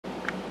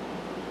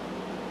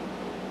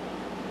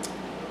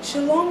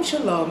Shalom,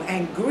 shalom,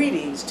 and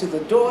greetings to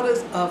the Daughters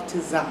of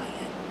Tzion.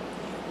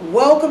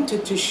 Welcome to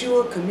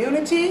Tshuwah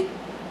community.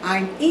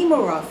 I'm Eyma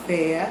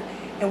RafaeYAH,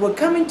 and we're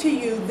coming to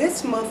you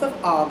this month of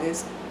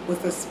August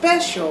with a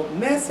special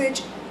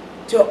message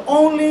to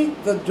only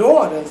the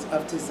Daughters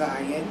of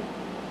Tzion,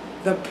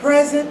 the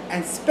present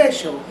and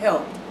special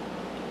help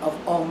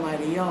of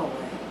Almighty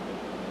Yahweh.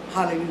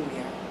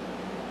 Hallelujah.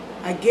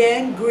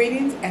 Again,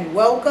 greetings and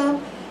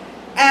welcome.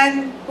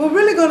 And we're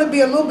really going to be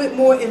a little bit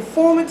more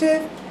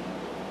informative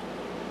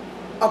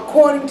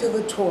according to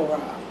the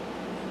Torah.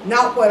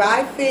 Not what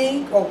I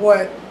think or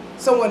what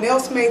someone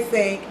else may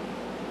think,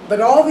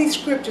 but all these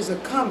scriptures are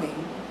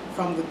coming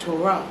from the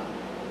Torah.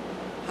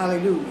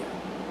 Hallelujah.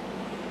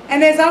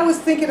 And as I was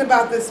thinking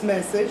about this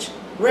message,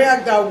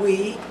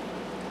 YHWH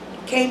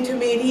came to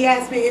me and he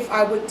asked me if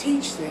I would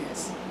teach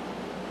this.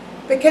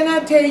 But can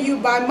I tell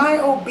you, by my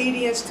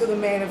obedience to the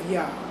man of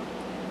Yah,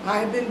 I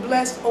have been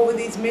blessed over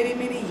these many,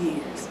 many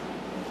years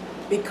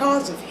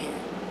because of him.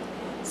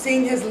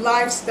 Seeing his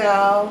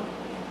lifestyle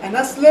and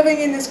us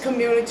living in this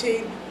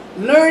community,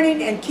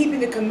 learning and keeping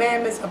the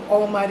commandments of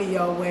Almighty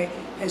Yahweh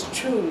has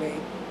truly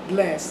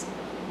blessed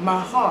my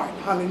heart.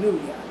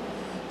 Hallelujah.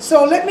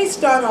 So let me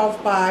start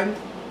off by,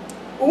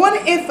 I want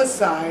to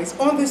emphasize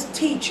on this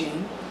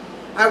teaching,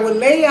 I will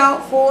lay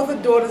out for the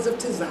Daughters of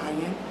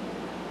Tzion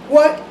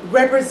what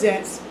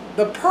represents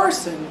the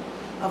person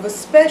of a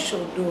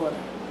special daughter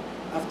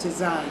of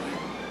Tzion.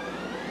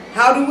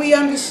 How do we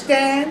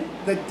understand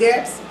the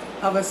depths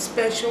of a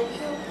special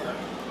helper?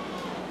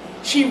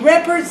 She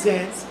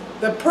represents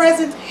the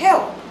present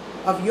help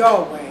of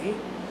Yahweh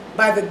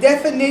by the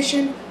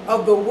definition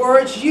of the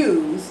words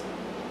used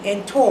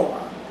in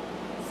Torah.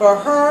 For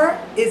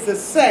her is the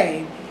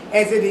same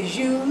as it is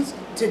used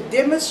to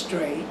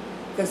demonstrate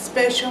the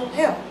special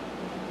help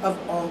of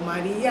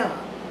Almighty Yah.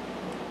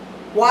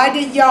 Why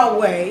did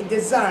Yahweh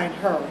design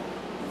her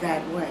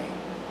that way?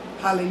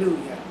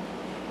 Hallelujah.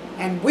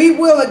 And we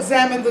will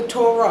examine the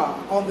Torah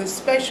on this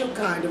special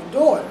kind of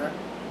daughter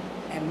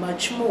and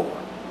much more.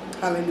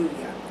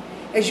 Hallelujah.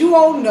 As you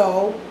all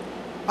know,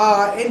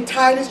 in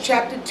Titus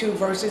chapter 2,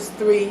 verses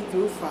 3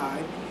 through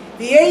 5,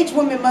 the aged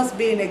woman must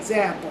be an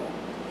example.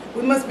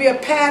 We must be a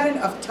pattern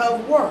of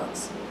tough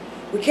works.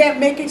 We can't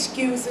make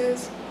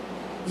excuses.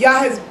 Yah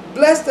has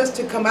blessed us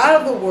to come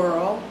out of the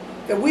world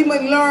that we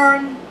may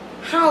learn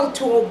how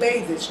to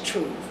obey this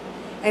truth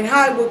and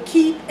how it will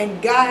keep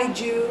and guide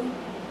you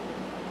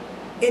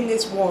in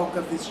this walk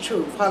of this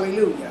truth.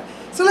 Hallelujah.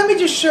 So let me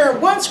just share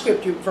one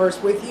scripture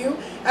verse with you.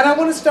 And I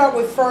want to start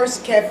with 1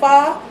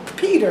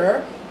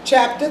 Peter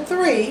chapter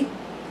 3,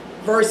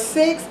 verse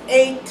 6,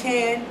 8,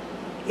 10,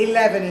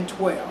 11, and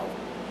 12.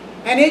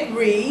 And it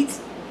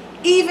reads,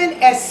 even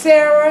as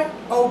Sarah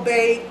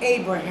obeyed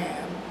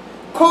Abraham,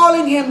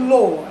 calling him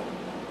Lord,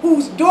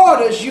 whose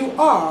daughters you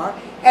are,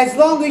 as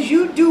long as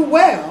you do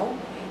well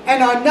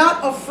and are not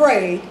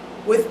afraid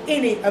with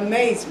any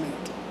amazement.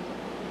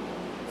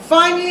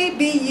 Finally,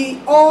 be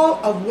ye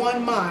all of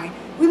one mind.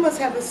 We must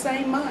have the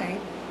same mind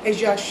as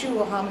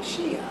Yeshua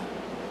HaMashiach.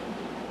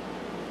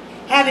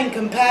 Having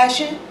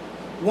compassion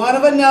one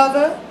of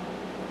another,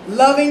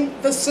 loving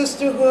the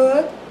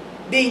sisterhood,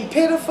 being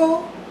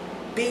pitiful,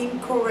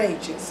 being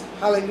courageous.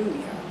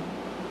 Hallelujah.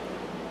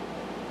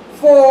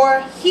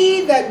 For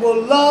he that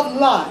will love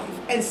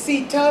life and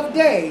see tough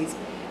days,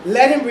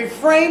 let him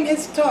refrain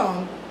his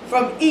tongue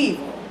from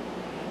evil,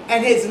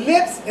 and his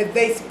lips, if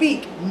they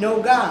speak no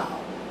guile.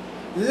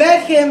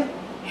 Let him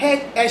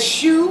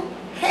eschew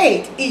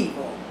hate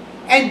evil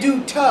and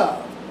do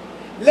tough.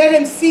 Let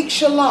him seek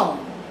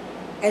shalom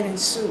and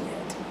ensue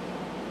it.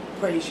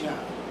 Praise Yah.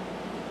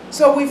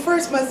 So we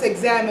first must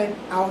examine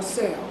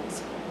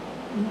ourselves.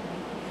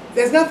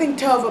 There's nothing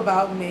tough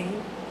about me,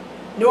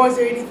 nor is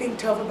there anything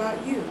tough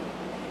about you.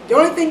 The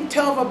only thing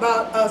tough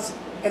about us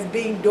as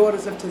being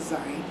daughters of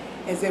Tzion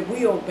is that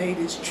we obey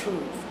this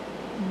truth.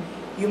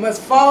 You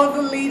must follow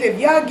the lead. If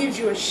Yah gives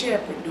you a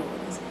shepherd,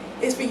 daughters,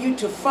 it's for you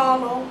to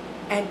follow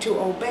and to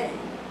obey.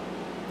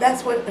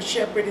 That's what a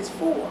shepherd is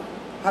for.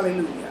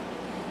 Hallelujah.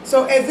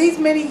 So as these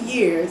many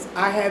years,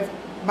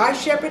 my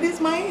shepherd is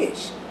my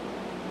Ish.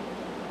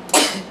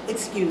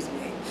 Excuse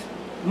me.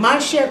 My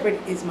shepherd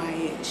is my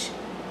Ish.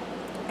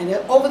 And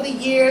over the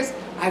years,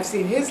 I've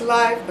seen his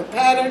life, the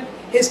pattern,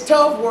 his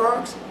tough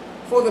works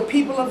for the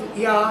people of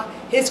Yah,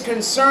 his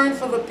concern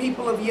for the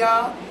people of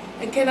Yah.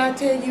 And can I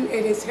tell you,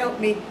 it has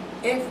helped me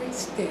every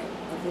step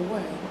of the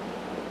way.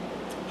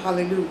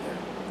 Hallelujah.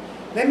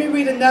 Let me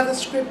read another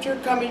scripture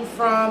coming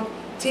from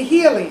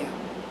Tehillim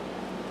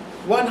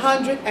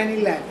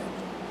 111.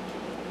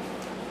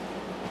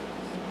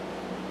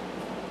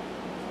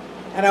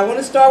 And I want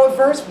to start with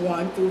verse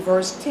 1 through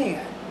verse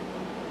 10.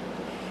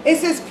 It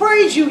says,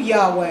 praise you,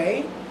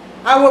 Yahweh.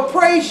 I will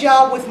praise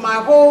Yah with my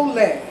whole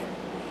leg,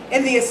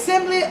 in the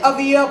assembly of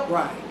the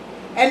upright,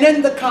 and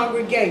in the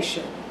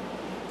congregation.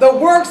 The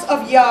works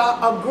of Yah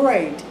are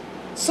great,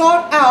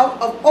 sought out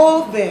of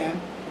all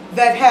them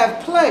that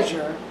have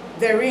pleasure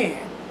therein.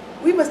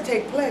 We must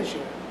take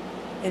pleasure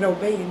in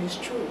obeying his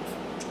truth.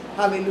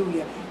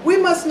 Hallelujah. We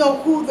must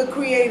know who the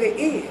Creator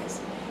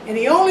is. And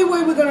the only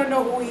way we're going to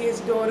know who he is,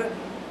 daughter,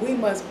 we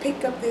must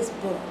pick up this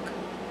book.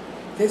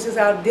 This is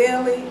our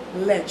daily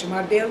lecture,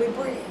 our daily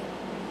bread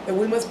that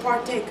we must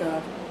partake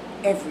of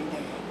every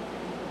day.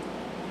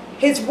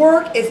 His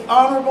work is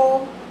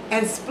honorable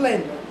and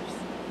splendorous,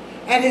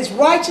 and his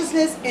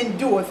righteousness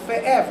endureth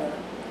forever.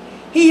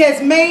 He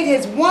has made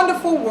his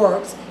wonderful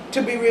works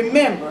to be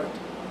remembered.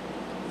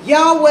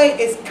 Yahweh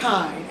is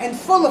kind and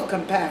full of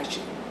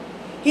compassion.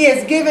 He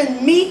has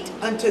given meat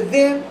unto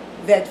them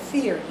that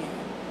fear him.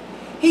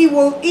 He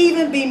will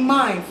even be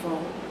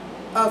mindful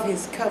of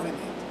his covenant.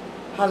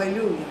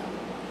 Hallelujah.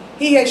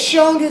 He has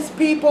shown his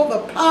people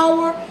the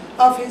power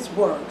of his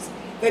works,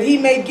 that he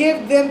may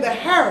give them the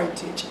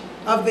heritage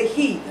of the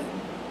heathen.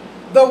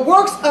 The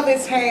works of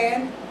his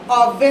hand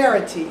are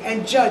verity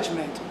and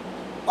judgment.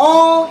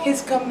 All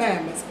his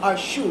commandments are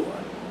sure.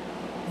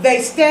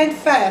 They stand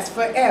fast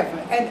forever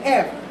and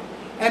ever,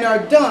 and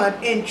are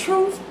done in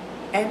truth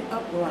and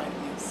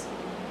uprightness.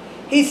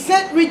 He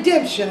sent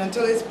redemption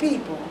unto his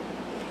people.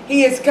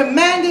 He has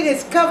commanded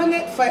his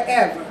covenant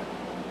forever.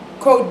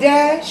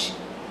 Kodesh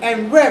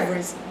and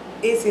reverence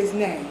is his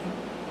name.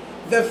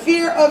 The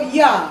fear of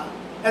Yah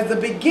as the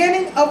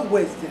beginning of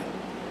wisdom.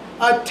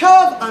 A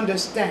toe of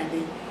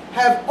understanding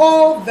have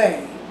all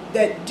they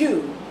that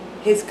do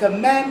his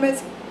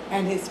commandments,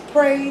 and his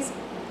praise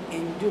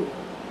endure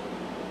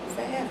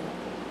forever.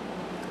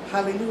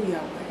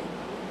 Hallelujah.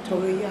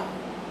 Torah.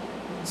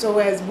 So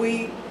as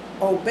we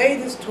obey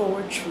this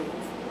Torah truth,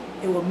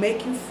 it will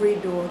make you free,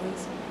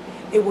 daughters.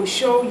 It will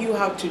show you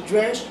how to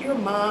dress your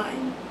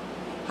mind,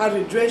 how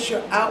to dress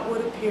your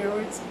outward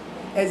appearance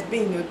as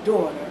being a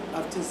daughter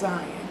of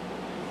Tzion.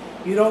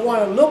 You don't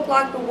want to look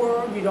like the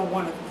world. You don't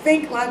want to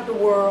think like the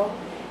world.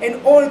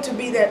 In order to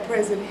be that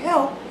present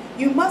help,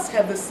 you must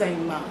have the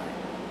same mind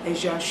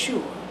as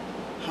Yahshua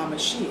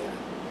HaMashiach.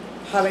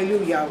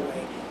 Hallelujah,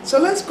 Yahweh. So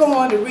let's go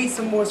on to read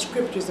some more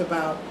scriptures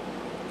about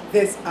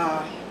this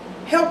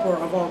helper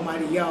of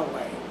Almighty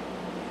Yahweh.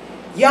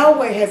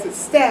 Yahweh has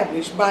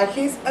established by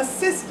his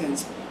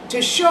assistance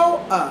to show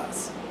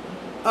us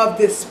of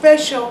this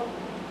special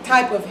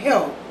type of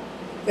help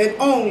that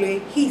only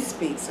he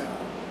speaks of.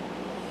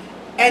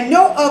 And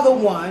no other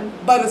one,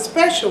 but a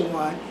special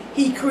one,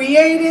 he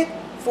created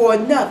for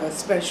another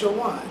special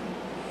one.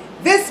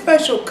 This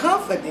special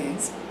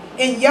confidence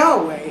in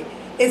Yahweh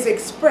is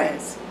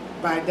expressed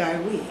by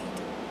David.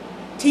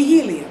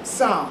 Tehillim,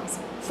 Psalms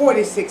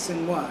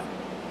 46:1.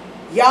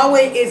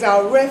 Yahweh is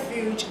our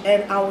refuge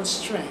and our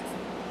strength,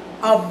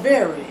 our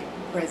very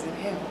present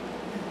help.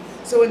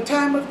 So in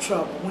time of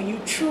trouble, when you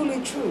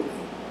truly, truly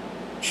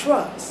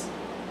trust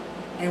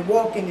and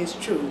walk in his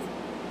truth,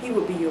 he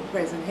will be your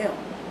present help.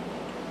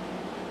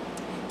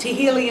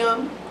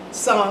 Tehillim,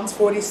 Psalms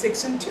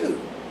 46:2.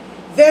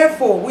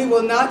 Therefore we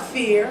will not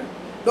fear,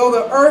 though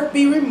the earth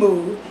be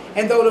removed,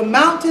 and though the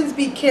mountains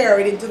be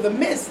carried into the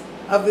midst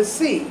of the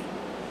sea,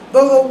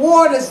 though the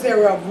waters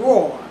thereof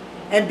roar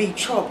and be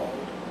troubled,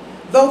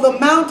 though the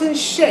mountains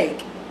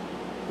shake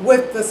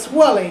with the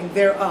swelling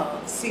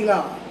thereof.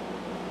 Selah.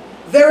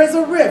 There is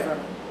a river,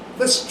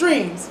 the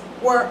streams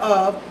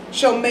whereof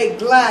shall make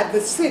glad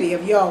the city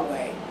of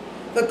Yahweh,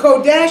 the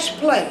Kodesh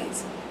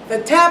place,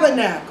 the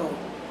tabernacle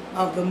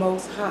of the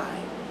Most High.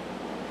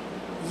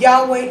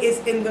 Yahweh is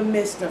in the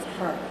midst of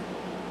her.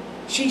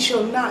 She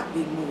shall not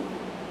be moved.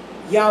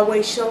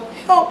 Yahweh shall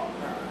help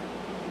her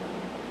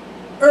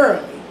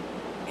early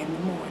in the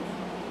morning.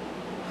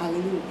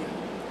 Hallelujah.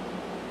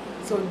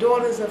 So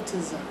daughters of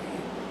Tzion,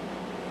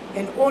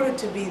 in order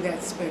to be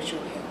that special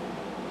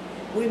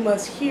help, we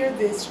must hear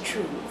this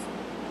truth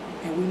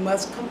and we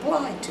must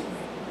comply to it.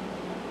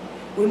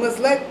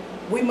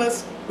 We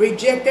must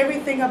reject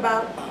everything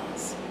about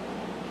us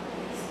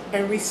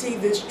and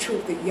receive this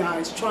truth that Yah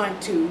is trying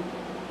to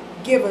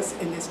give us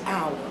in this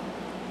hour.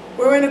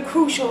 We're in a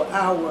crucial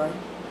hour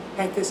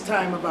at this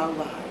time of our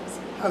lives.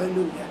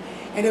 Hallelujah.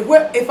 And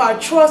if our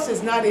trust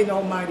is not in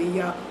Almighty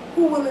Yah,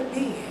 who will it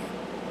be in?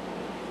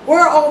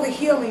 Where are all the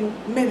healing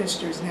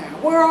ministers now?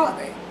 Where are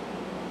they?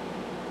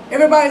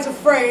 Everybody's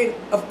afraid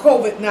of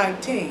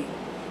COVID-19,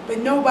 but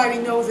nobody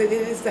knows that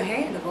it is the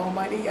hand of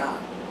Almighty Yah.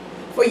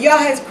 For Yah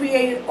has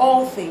created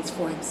all things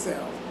for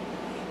himself,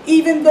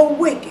 even the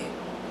wicked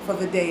for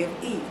the day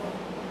of evil.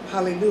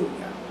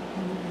 Hallelujah.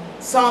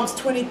 Psalms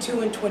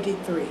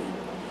 22:23.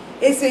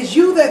 It says,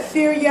 you that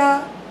fear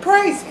Yah,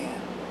 praise him.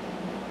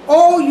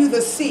 All you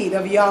the seed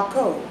of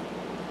Yaakov,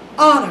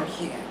 honor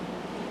him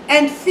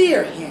and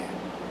fear him.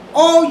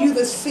 All you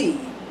the seed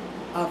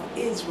of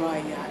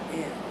Israel.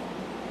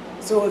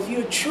 So if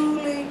you're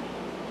truly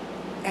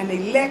an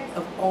elect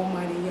of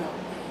Almighty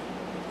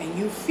Yahweh and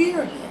you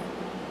fear him,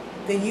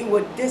 then you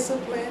will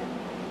discipline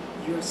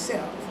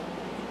yourself.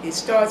 It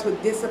starts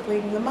with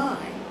disciplining the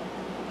mind.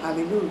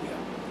 Hallelujah.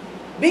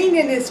 Being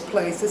in this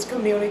place, this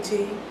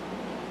community,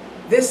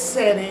 this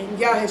setting,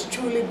 Yah has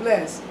truly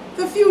blessed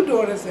the few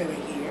daughters that are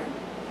here.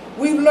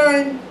 We've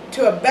learned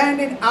to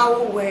abandon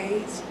our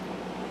ways.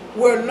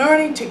 We're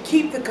learning to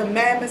keep the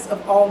commandments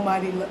of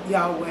Almighty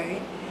Yahweh.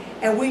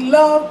 And we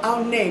love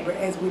our neighbor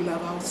as we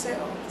love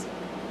ourselves.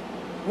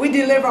 We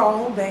deliver our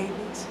own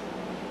babies.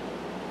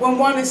 When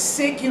one is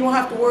sick, you don't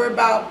have to worry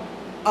about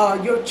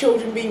your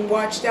children being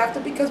watched after,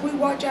 because we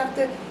watch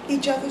after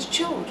each other's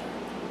children.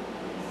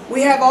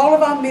 We have all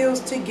of our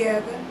meals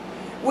together.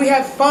 We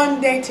have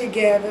fun day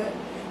together.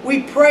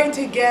 We pray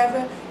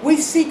together. We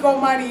seek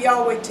Almighty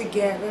Yahweh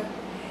together.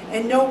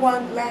 And no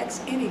one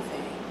lacks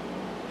anything.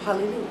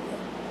 Hallelujah.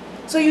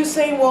 So you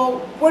say, well,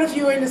 what if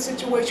you're in a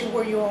situation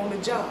where you're on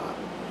a job?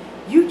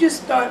 You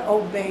just start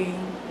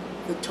obeying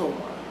the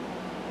Torah.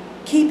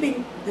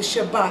 Keeping the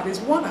Shabbat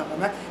is one of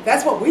them.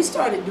 That's what we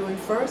started doing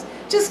first.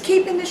 Just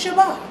keeping the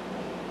Shabbat.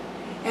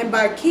 And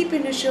by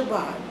keeping the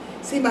Shabbat,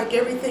 it seemed like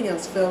everything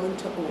else fell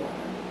into order.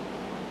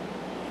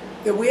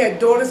 That we had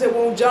daughters that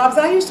want jobs.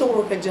 I used to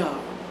work a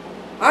job.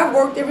 I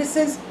worked ever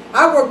since.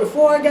 I worked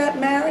before I got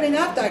married, and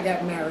after I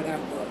got married, I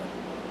worked.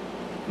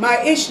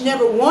 My Ish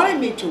never wanted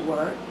me to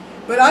work,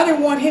 but I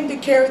didn't want him to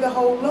carry the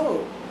whole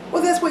load.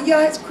 Well, that's what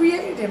Yah has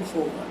created him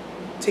for,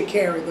 to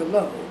carry the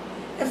load.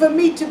 And for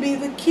me to be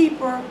the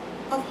keeper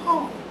of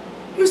home.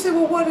 You say,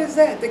 well, what is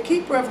that? The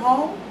keeper of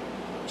home?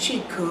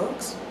 She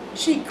cooks,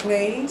 she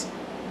cleans,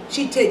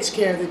 she takes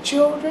care of the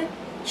children,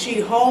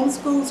 she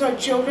homeschools her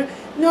children.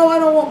 No, I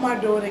don't want my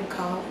daughter in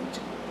college.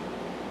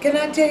 Can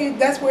I tell you,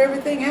 that's where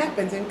everything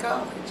happens, in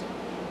college.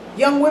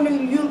 Young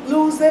women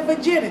lose their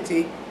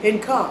virginity in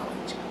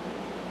college.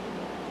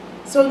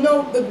 So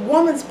no, the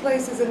woman's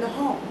place is in the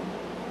home.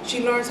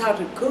 She learns how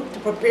to cook, to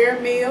prepare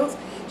meals.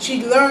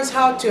 She learns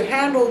how to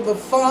handle the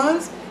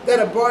funds that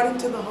are brought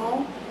into the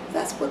home.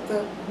 That's what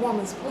the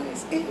woman's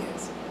place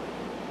is.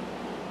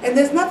 And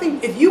there's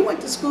nothing, if you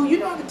went to school, you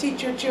know how to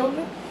teach your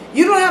children.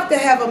 You don't have to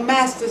have a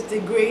master's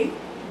degree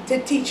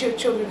to teach your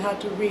children how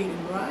to read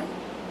and write.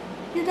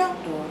 You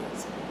don't,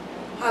 daughters.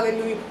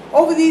 Hallelujah.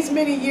 Over these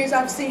many years,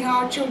 I've seen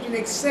how our children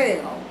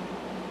excel.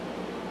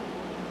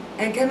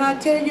 And can I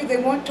tell you, they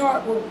weren't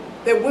taught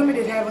that women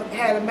that haven't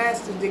had a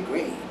master's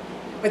degree,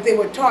 but they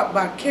were taught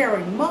by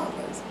caring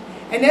mothers.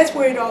 And that's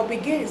where it all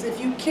begins. If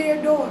you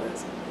care,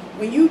 daughters,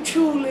 when you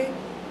truly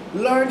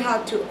learn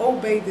how to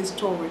obey this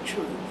Torah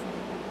truth,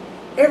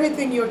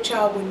 everything your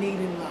child will need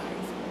in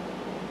life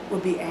will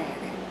be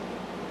added.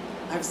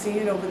 I've seen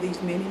it over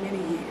these many, many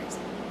years.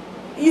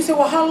 And you say,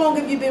 well, how long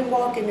have you been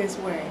walking this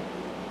way?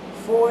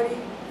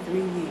 43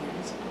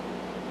 years.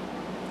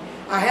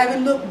 I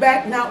haven't looked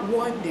back not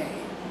one day.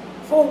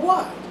 For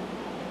what?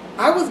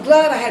 I was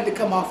glad I had to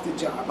come off the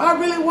job. I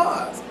really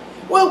was.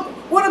 Well,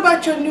 what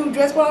about your new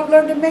dress? Well, I've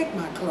learned to make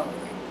my clothing.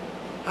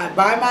 I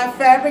buy my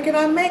fabric and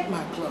I make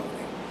my clothing.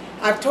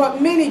 I've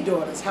taught many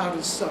daughters how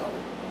to sew.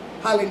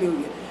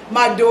 Hallelujah.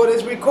 My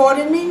daughter's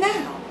recording me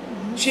now.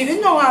 She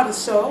didn't know how to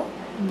sew,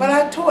 but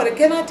I taught her.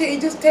 Can I tell you,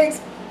 it just takes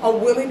a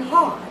willing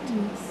heart.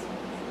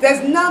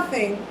 There's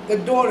nothing the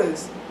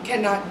daughters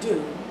cannot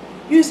do.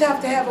 You just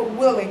have to have a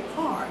willing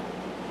heart.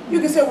 You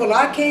can say, well,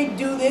 I can't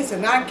do this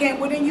and I can't.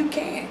 Well, then you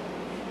can.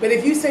 But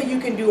if you say you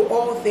can do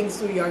all things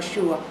through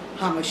Yahshua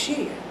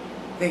HaMashiach,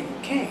 then you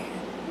can.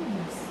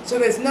 So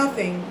there's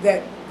nothing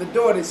that the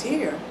daughters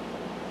here,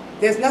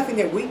 there's nothing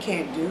that we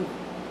can't do.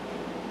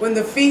 When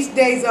the feast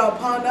days are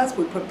upon us,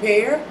 we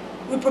prepare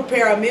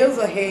our meals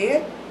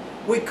ahead,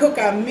 we cook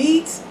our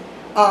meats,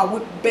 we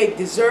bake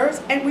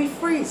desserts, and we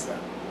freeze them.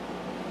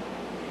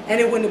 And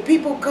then when the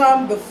people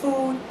come, the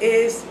food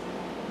is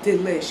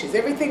delicious.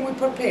 Everything we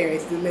prepare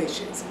is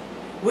delicious.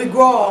 We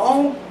grow our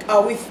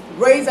own, we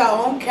raise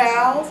our own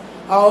cows,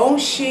 our own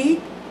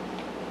sheep.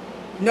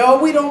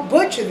 No, we don't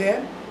butcher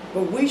them,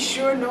 but we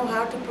sure know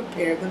how to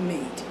prepare the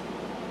meat.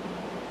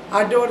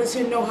 Our daughters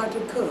here know how to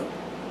cook.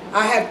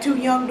 I have 2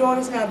 young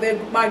daughters now.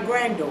 They're my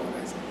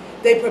granddaughters.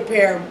 They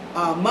prepare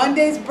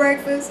Monday's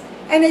breakfast,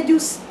 and they do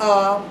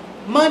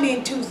Monday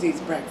and Tuesday's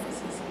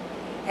breakfasts.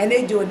 And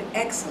they do an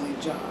excellent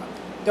job.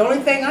 The only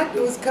thing I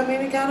do is come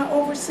in and kind of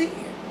oversee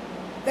it.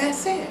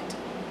 That's it.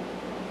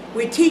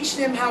 We teach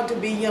them how to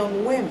be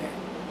young women.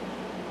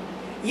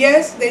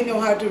 Yes, they know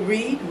how to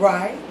read,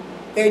 write.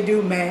 They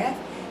do math.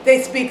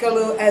 They speak a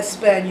little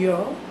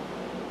Espanol.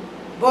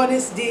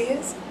 Buenos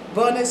dias,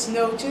 buenas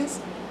noches,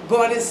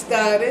 buenas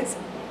tardes.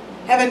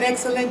 Have an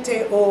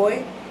excelente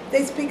hoy.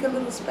 They speak a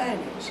little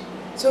Spanish.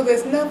 So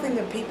there's nothing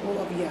the people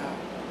of Yah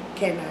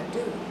cannot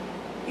do.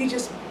 You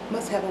just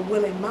must have a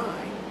willing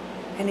mind,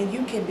 and then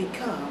you can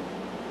become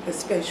the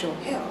special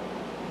help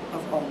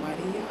of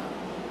Almighty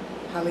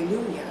Yah.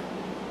 Hallelujah.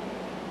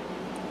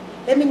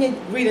 Let me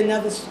read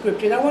another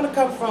scripture. And I want to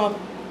come from,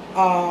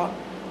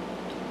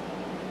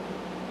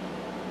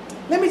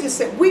 let me just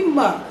say, we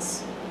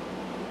must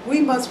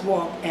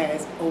walk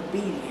as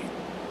obedient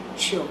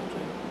children.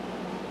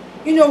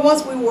 You know,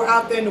 once we were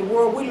out there in the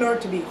world, we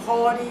learned to be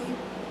haughty,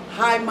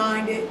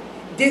 high-minded,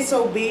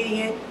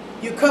 disobedient.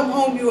 You come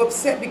home, you're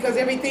upset because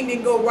everything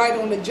didn't go right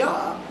on the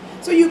job.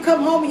 So you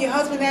come home and your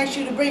husband asks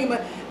you to bring him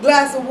a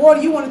glass of water.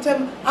 You want to tell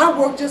him, I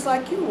work just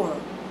like you work.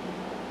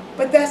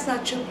 But that's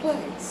not your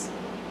place.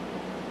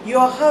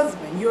 Your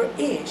husband, your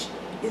Ish,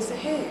 is the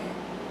head.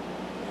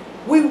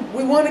 We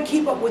want to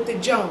keep up with the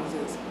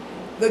Joneses.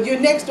 Your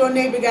next door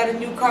neighbor got a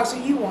new car, so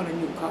you want a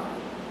new car.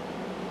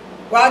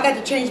 Well, I got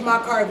to change my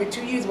car every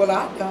 2 years. Well,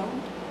 I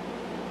don't.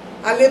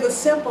 I live a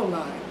simple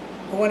life.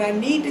 But when I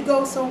need to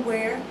go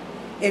somewhere,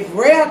 if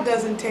Rab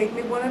doesn't take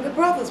me, one of the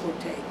brothers will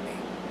take me.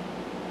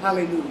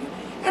 Hallelujah.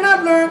 And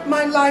I've learned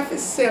my life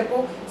is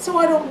simple, so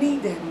I don't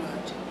need that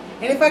much.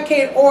 And if I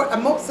can't order,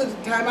 most of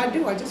the time I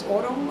do, I just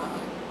order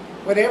online.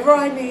 Whatever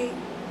I need,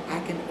 I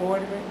can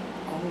order it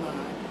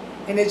online.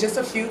 And there's just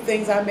a few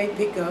things I may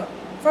pick up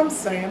from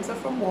Sam's or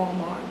from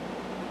Walmart.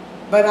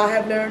 But I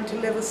have learned to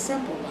live a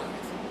simple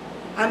life.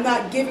 I'm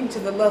not giving to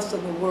the lust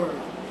of the world.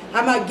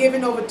 I'm not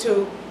giving over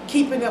to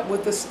keeping up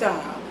with the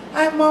style.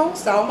 I have my own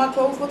style. All my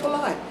clothes look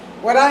alike.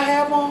 What I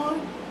have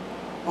on,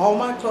 all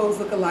my clothes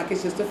look alike.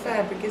 It's just the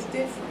fabric is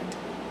different.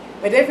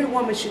 But every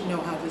woman should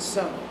know how to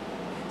sew.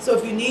 So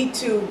if you need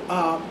to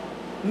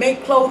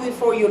make clothing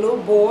for your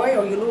little boy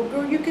or your little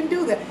girl, you can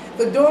do that.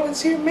 The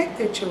daughters here make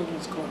their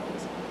children's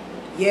clothes.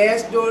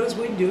 Yes, daughters,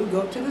 we do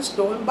go to the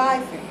store and buy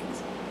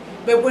things.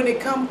 But when it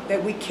comes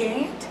that we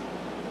can't,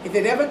 if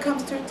it ever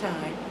comes to a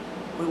time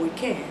where we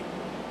can't,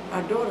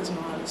 our daughters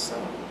know how to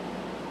sew.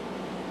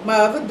 My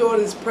other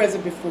daughter is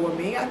present before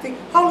me. I think,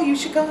 how old are you,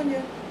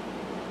 Shikanya?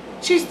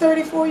 She's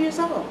 34 years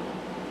old.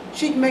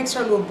 She makes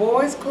her little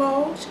boys'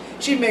 clothes.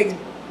 She makes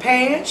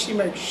pants. She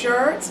makes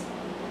shirts.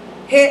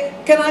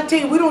 Can I tell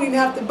you, we don't even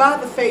have to buy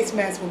the face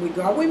masks when we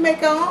go out. We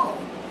make our own.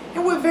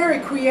 And we're very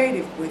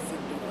creative with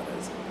them,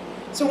 daughters.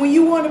 So when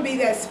you want to be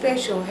that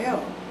special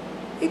help,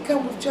 it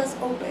comes with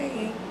just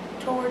obeying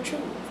Torah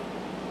truth.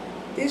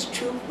 This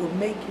truth will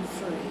make you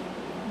free.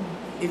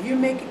 If you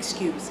make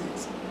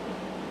excuses,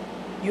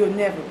 you'll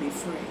never be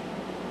free.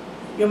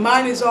 Your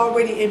mind is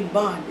already in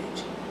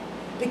bondage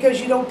because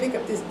you don't pick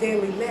up this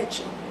daily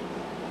lecture.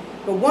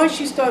 But once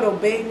you start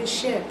obeying the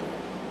shepherd,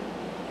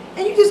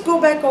 and you just go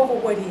back over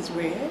what he's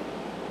read,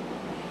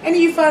 and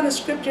then you find a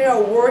scripture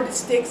or a word that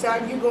sticks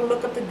out, and you go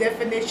look up the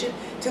definition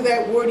to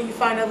that word, and you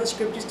find other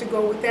scriptures to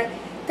go with that,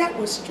 that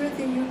will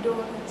strengthen you,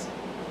 daughters,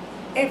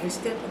 every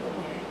step of the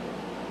way.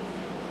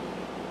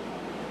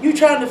 You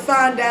trying to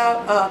find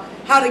out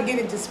how to get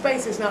into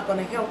space is not going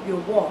to help your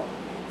walk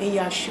in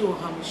Yahshua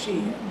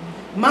HaMashiach.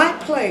 My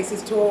place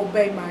is to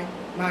obey my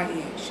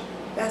Isha.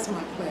 That's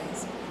my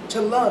place.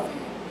 To love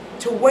him.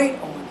 To wait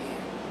on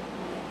him.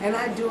 And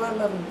I do. I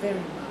love him very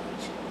much.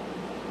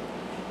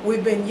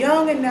 We've been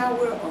young and now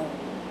we're old.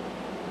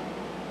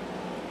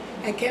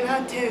 And can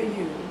I tell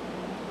you,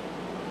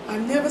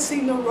 I've never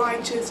seen the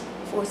righteous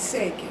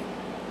forsaken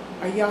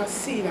or y'all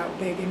seed out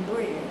begging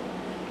bread.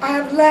 I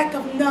have lack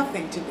of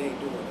nothing today,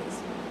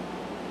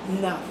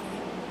 daughters.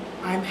 Nothing.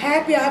 I'm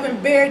happy I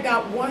haven't buried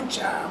not one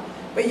child,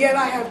 but yet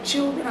I have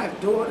children, I have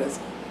daughters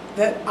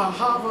that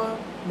ahava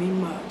me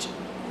much.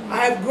 I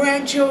have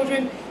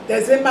grandchildren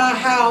that's in my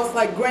house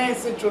like Grand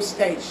Central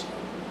Station.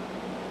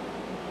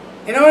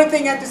 And the only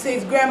thing I have to say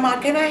is,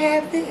 Grandma, can I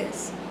have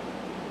this?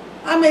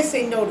 I may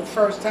say no the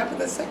first time, but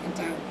the second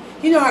time,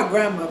 you know how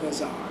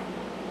grandmothers are.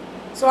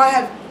 So I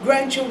have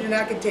grandchildren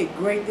I can take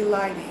great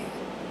delight in.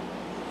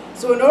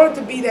 So in order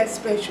to be that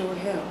special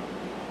help,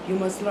 you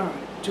must learn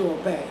to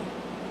obey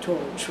Torah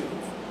truth.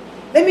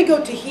 Let me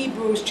go to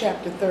Hebrews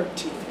chapter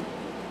 13.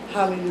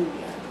 Hallelujah.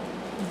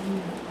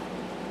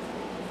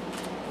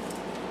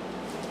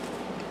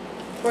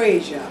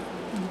 Praise Yah.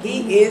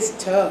 He is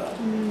tough.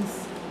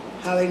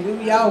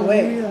 Hallelujah.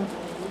 YAHWEH.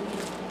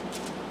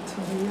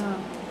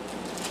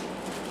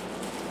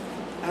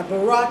 I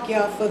Barak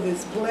Yah for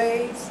this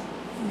place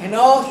and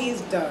all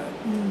he's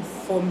done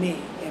for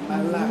me in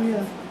my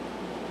life.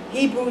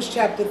 Hebrews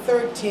chapter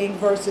 13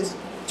 verses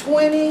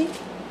 20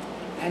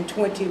 and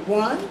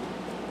 21.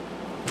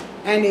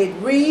 And it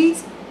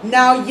reads,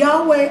 Now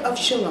Yahweh of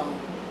Shalom,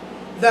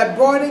 that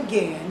brought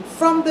again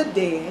from the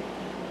dead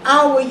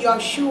our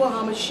Yahshua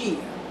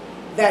HaMashiach,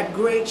 that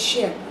great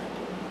shepherd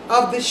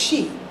of the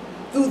sheep,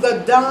 through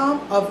the dam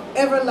of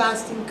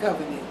everlasting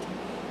covenant,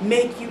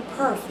 make you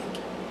perfect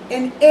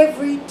in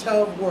every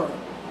tough work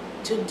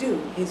to do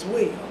his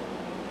will,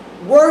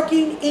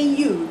 working in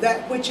you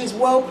that which is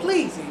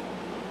well-pleasing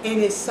in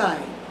his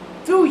sight,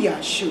 through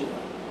Yahshua,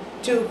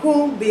 to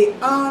whom be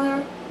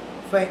honor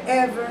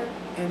forever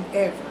and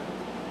ever.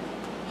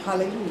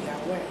 Hallelujah.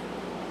 YAHWEH.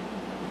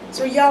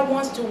 So Yah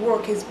wants to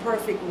work his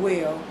perfect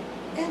will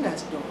in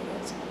us,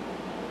 daughters.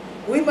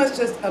 We must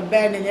just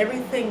abandon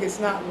everything that's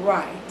not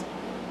right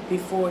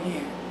before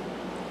him.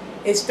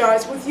 It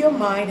starts with your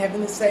mind,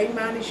 having the same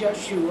mind as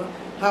Yahshua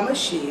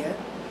HaMashiach.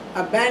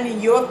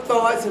 Abandon your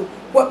thoughts of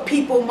what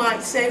people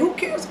might say. Who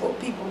cares what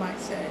people might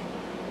say?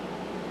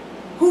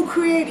 Who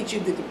created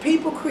you? Did the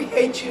people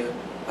create you,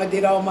 or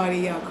did Almighty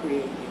Yah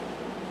create you?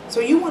 So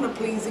you want to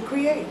please the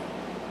Creator.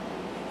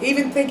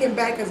 Even thinking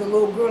back as a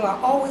little girl, I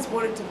always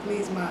wanted to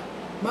please my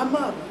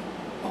mother.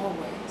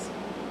 Always.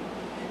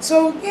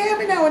 So yeah,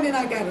 every now and then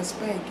I got a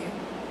spanking.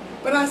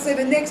 But I said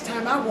the next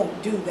time I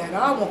won't do that, or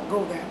I won't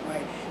go that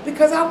way,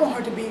 because I want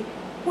her to be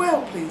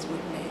well pleased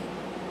with me.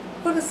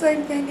 Well, the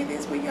same thing it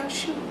is with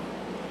Yahshua.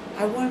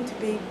 I want him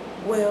to be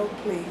well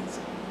pleased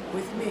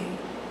with me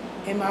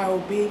in my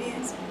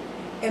obedience,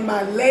 in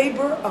my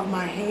labor of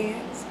my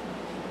hands.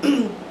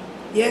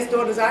 Yes,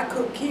 daughters, I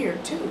cook here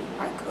too.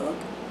 I cook.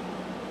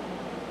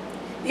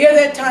 Yeah,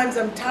 there are times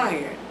I'm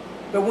tired.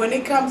 But when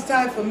it comes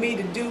time for me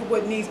to do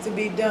what needs to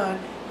be done,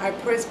 I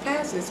press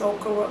past this old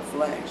corrupt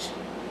flesh.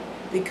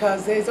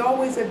 Because there's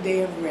always a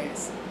day of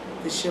rest,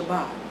 the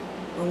Shabbat.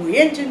 When we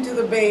enter into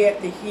the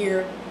bed to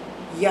hear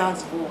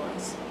Yah's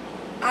voice,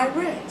 I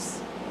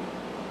rest.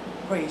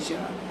 Praise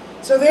Yah.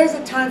 So there's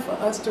a time for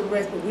us to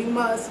rest, but we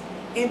must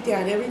empty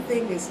out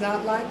everything that's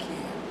not like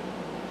Him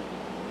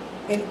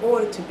in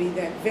order to be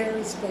that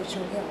very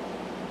special help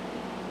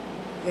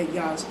that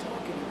Yah's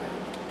talking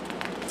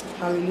about.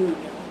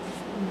 Hallelujah.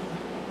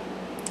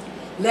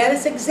 Let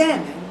us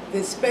examine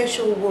this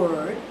special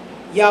word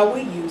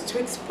Yahweh used to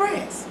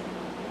express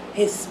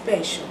His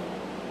special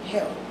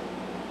help.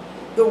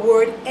 The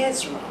word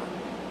Ezra.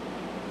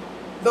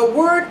 The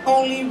word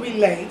only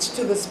relates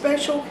to the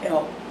special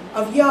help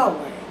of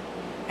Yahweh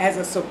as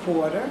a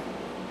supporter,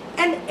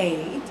 an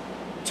aid,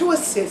 to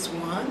assist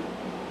one,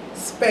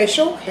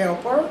 special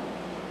helper,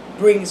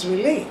 brings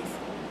relief.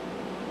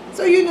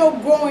 So you know,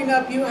 growing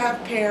up, you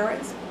have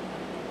parents,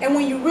 and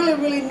when you really,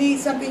 really need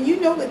something, you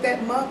know that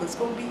that mother's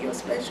going to be your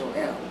special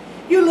help.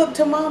 You look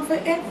to mom for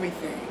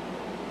everything.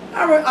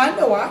 I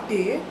know I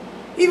did.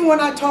 Even when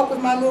I talk with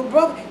my little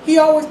brother, he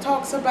always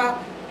talks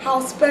about how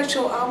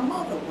special our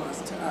mother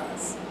was to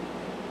us.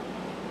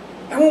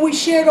 And when we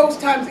share those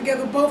times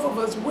together, both of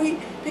us weep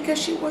because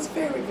she was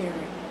very,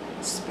 very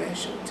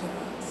special to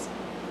us.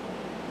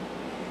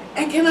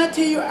 And can I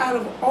tell you, out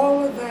of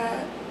all of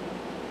that,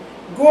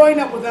 growing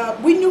up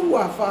without, we knew who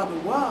our father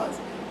was,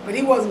 but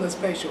he wasn't a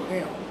special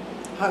help.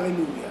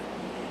 Hallelujah.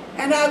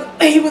 And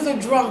he was a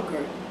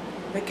drunkard.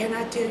 But can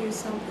I tell you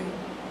something?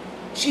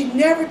 She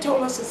never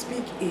told us to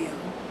speak ill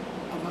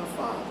of our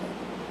father.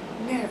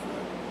 Never.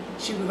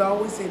 She would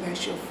always say,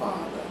 that's your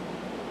father.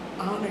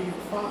 Honor your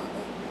father.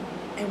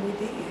 And we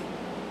did.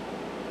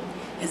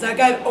 As I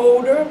got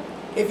older,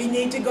 if he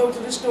needed to go to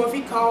the store, if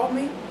he called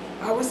me,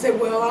 I would say,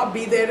 well, I'll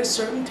be there at a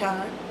certain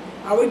time.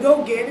 I would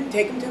go get him,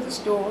 take him to the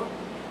store.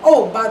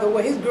 Oh, by the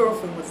way, his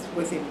girlfriend was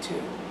with him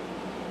too.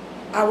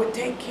 I would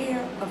take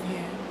care of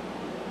him.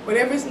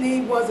 Whatever his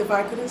need was, if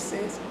I could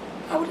assist,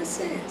 I would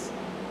assist.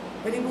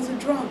 But he was a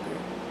drunkard.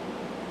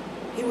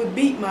 He would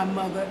beat my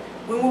mother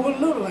when we were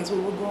little as we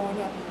were growing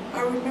up.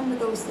 I remember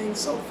those things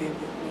so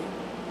vividly.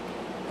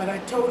 But I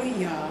told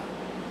Yah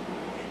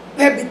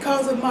that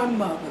because of my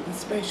mother, the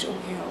special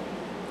help,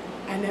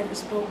 I never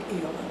spoke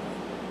ill of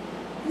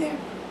him. Never.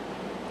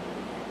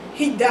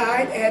 He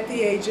died at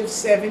the age of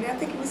 70, I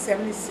think he was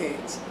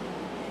 76.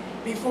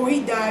 Before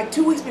he died,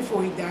 2 weeks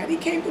before he died, he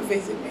came to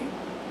visit me.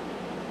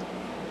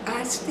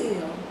 I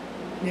still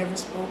never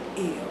spoke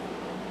ill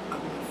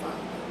of my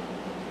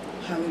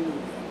father. Hallelujah.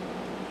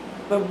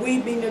 But we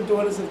being the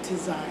daughters of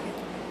Tzion,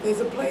 there's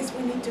a place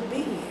we need to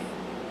be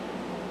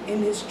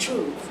in this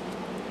truth.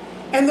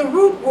 And the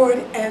root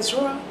word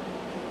Ezra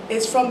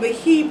is from the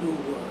Hebrew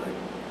word,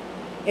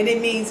 and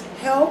it means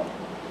help,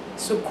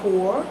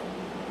 succor,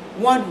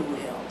 one who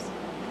helps.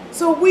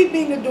 So we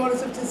being the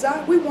daughters of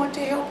Tzion, we want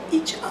to help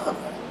each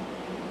other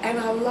and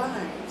our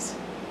lives,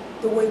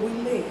 the way we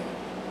live.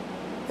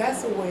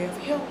 That's a way of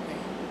helping.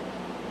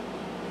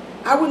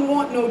 I wouldn't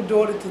want no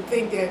daughter to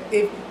think that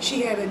if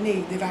she had a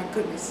need that I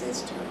couldn't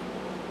assist her.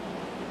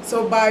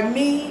 So by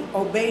me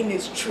obeying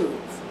this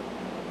truth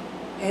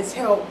has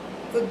helped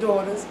the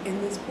daughters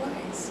in this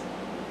place.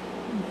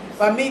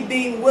 By me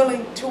being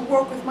willing to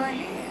work with my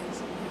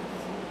hands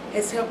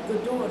has helped the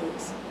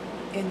daughters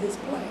in this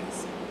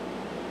place.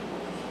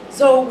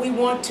 So we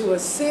want to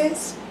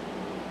assist.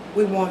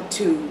 We want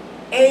to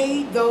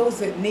aid those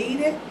that need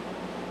it.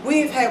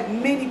 We've had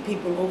many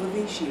people over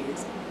these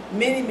years,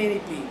 many, many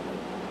people.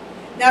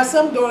 Now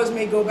some daughters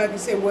may go back and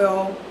say,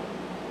 well,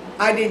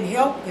 I didn't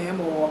help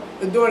them, or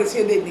the daughters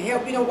here didn't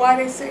help. You know why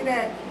they say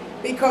that?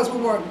 Because we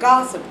weren't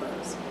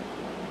gossipers.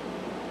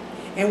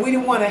 And we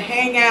didn't want to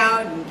hang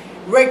out and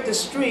rake the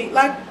street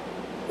like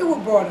we were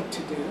brought up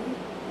to do.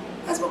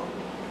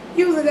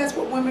 Usually that's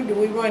what women do.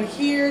 We run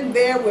here and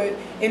there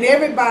in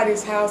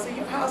everybody's house, and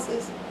your house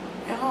is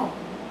at home.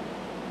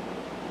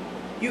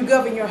 You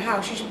govern your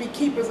house. You should be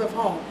keepers of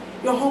home.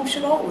 Your home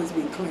should always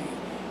be clean.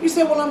 You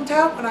say, well, I'm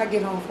tired when I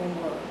get home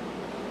from work.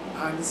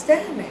 I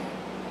understand that.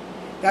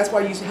 That's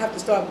why you have to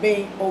start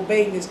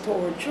obeying this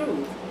Torah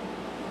truth,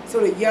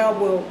 so that Yah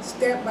will,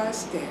 step by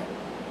step,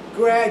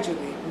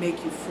 gradually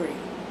make you free.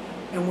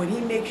 And when He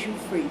makes you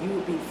free, you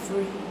will be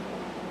free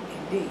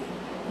indeed.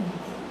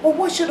 Well,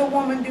 what should a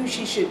woman do?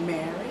 She should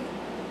marry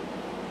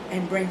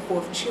and bring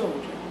forth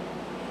children,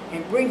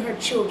 and bring her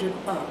children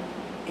up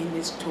in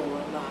this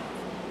Torah life.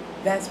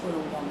 That's what a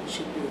woman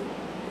should do.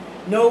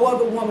 No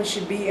other woman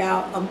should be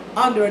out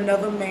under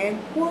another man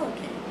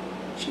working.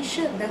 She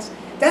shouldn't. That's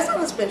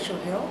not a special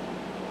help.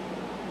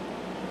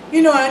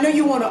 You know, I know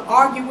you want to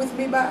argue with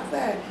me about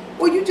that.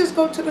 Well, you just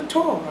go to the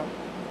Torah,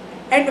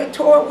 and the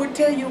Torah will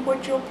tell you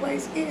what your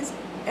place is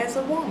as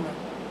a woman.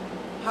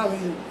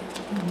 Hallelujah.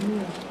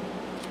 Mm-hmm.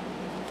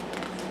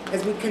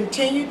 As we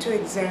continue to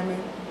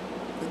examine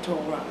the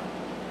Torah,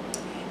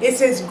 it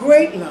says,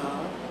 great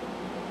love,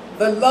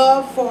 the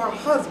love for her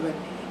husband,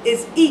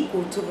 is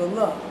equal to the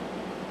love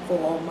for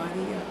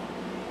Almighty Yah.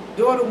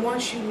 Daughter,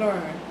 once you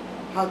learn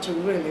how to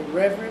really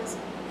reverence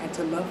and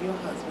to love your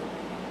husband.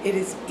 It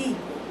is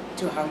equal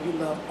to how you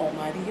love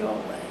Almighty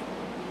Yahweh.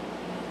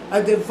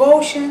 A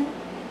devotion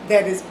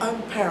that is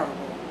unparalleled.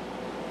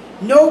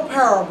 No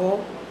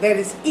parable that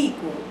is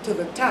equal to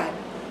the type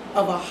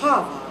of a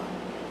YAHWEH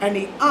and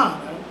the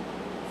honor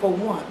for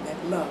one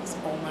that loves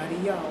Almighty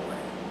Yahweh.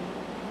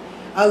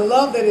 A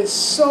love that is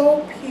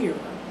so pure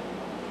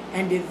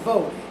and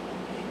devoted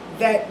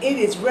that it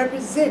is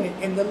represented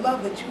in the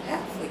love that you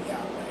have for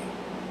Yahweh.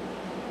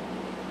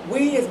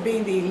 We as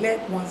being the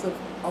elect ones of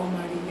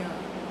Almighty Yah,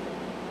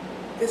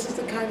 this is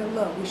the kind of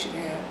love we should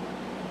have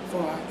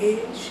for our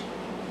Ish,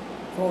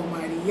 for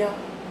Almighty Yah,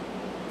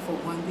 for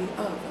one the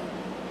other.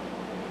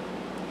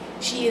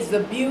 She is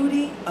the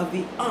beauty of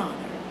the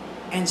honor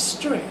and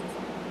strength.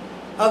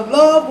 A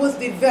love was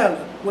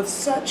developed with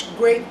such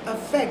great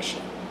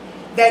affection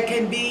that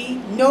can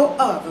be no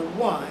other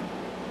one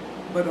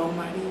but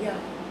Almighty Yah.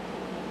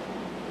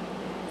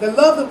 The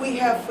love that we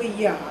have for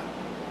Yah,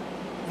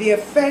 the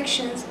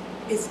affections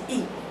is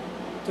equal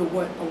to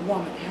what a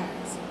woman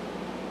has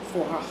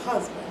for her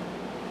husband,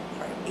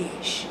 her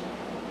Ish.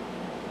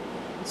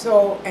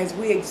 So as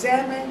we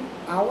examine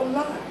our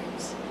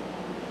lives,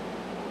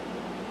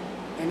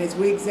 and as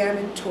we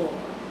examine Torah,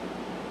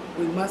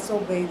 we must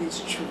obey this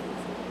truth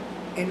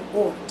in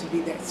order to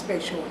be that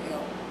special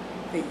help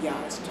that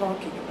Yah is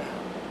talking about.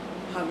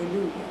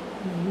 Hallelujah.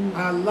 Mm-hmm.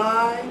 Our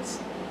lives,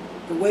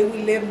 the way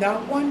we live,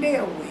 not one day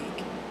a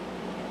week,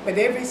 but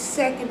every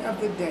second of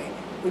the day,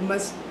 we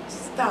must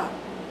stop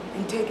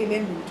and take an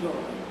inventory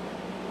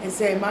and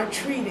say, am I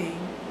treating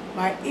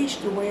my Ish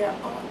the way I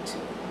ought to?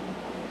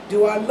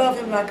 Do I love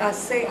him like I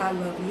say I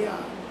love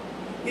Yah?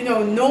 You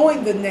know,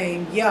 knowing the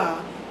name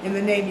Yah and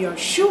the name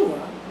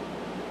Yeshua,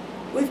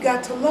 we've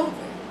got to love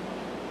it.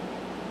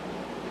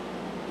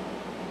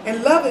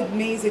 And love it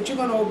means that you're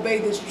going to obey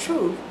this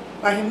truth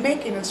by him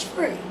making us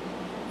free.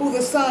 Who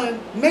the Son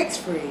makes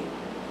free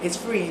is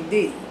free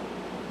indeed.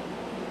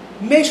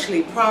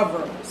 Mishle,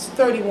 Proverbs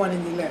 31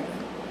 and 11.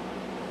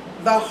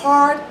 The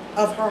heart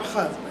of her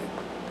husband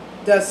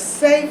does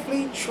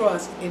safely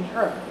trust in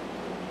her,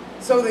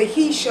 so that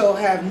he shall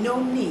have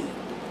no need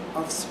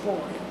of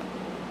spoil.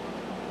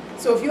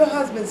 So if your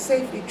husband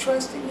safely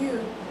trusts in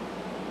you,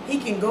 he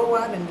can go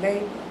out and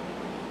labor.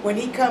 When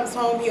he comes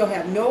home, he'll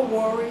have no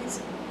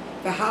worries.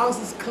 The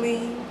house is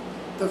clean.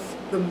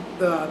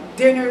 The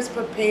dinner is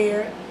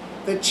prepared.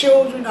 The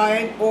children are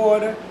in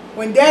order.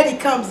 When Daddy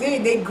comes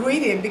in, they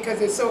greet him because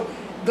they're so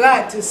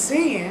glad to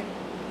see him.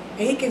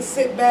 And he can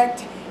sit back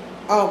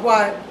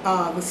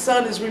while the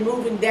son is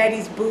removing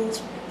Daddy's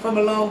boots from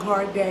a long,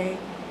 hard day.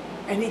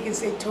 And he can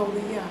say, Torah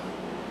Yah.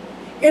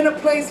 In a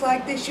place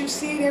like this, you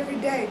see it every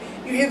day.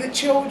 You hear the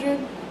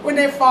children, when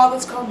their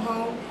fathers come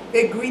home,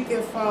 they greet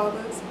their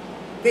fathers.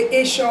 The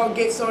Isha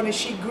gets on and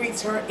she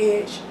greets her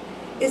Ish.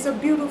 It's a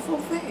beautiful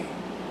thing.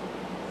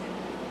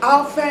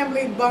 Our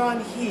family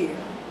bond here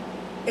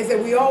is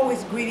that we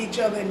always greet each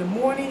other in the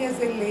morning as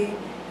they leave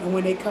and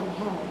when they come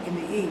home in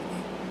the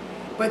evening.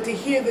 But to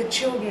hear the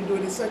children do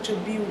it is such a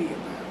beauty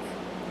about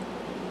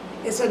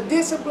it. It's a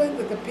discipline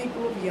that the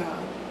people of Yah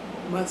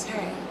must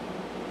have.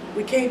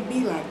 We can't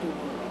be like the world.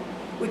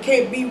 We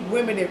can't be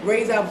women that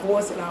raise our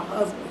voice at our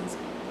husbands.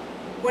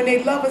 When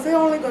they love us, they're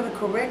only going to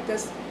correct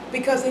us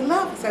because they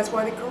love us. That's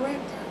why they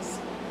correct us.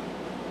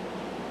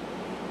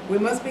 We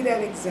must be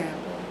that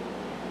example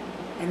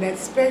and that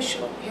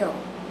special help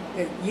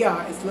that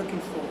Yah is looking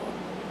for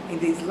in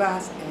these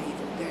last and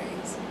evil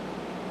days.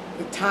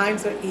 The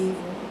times are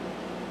evil.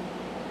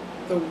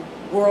 The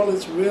world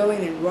is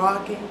reeling and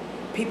rocking.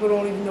 People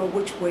don't even know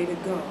which way to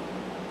go.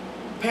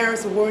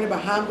 Parents are worried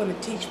about how I'm going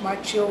to teach my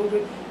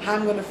children, how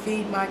I'm going to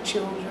feed my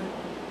children.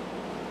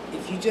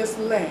 If you just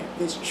let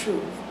this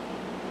truth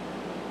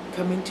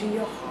come into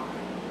your heart,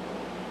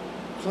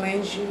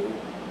 cleanse you,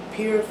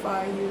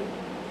 purify you,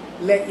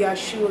 let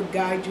Yahshua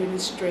guide you in the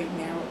straight,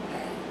 narrow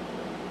path.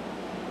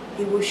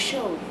 He will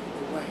show you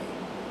the way.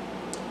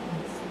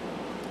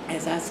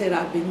 As I said,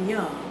 I've been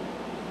young,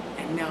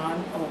 and now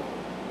I'm old.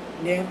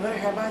 Never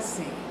have I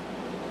seen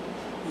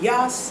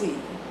Yah seed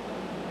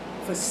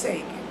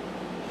forsaken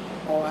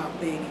or out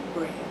begging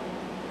bread.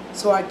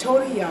 So I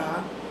told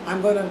Yah,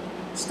 I'm going to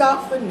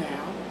stop for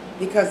now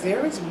because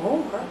there is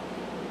more.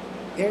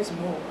 There's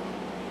more.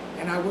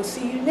 And I will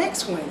see you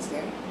next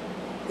Wednesday.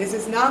 This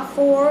is not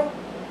for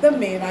the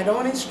men. I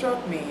don't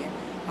instruct men.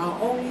 I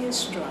only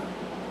instruct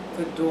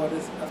the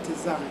daughters of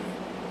Tzion.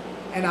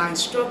 And I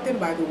instruct them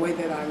by the way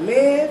that I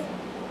live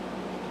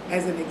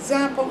as an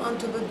example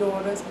unto the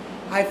daughters.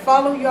 I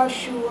follow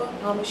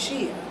Yahshua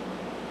HaMashiach.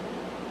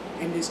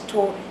 And this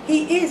Torah,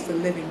 he is the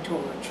living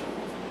Torah truth.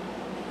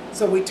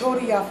 So we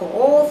told Yah for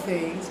all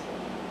things.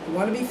 We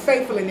want to be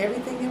faithful in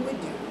everything that we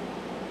do.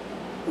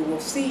 We will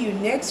see you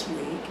next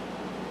week,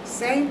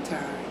 same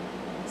time,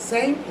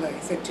 same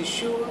place at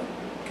Tshuwah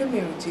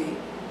Community.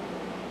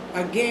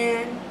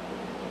 Again,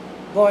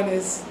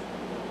 Buenas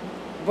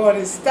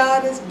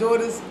tardes,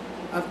 daughters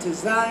of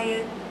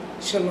Tzion.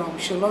 Shalom,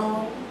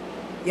 shalom.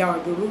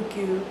 Yahweh Baruch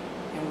you,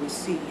 and we'll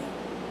see you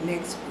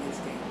next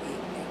Wednesday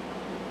evening.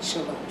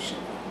 Shalom,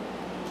 shalom.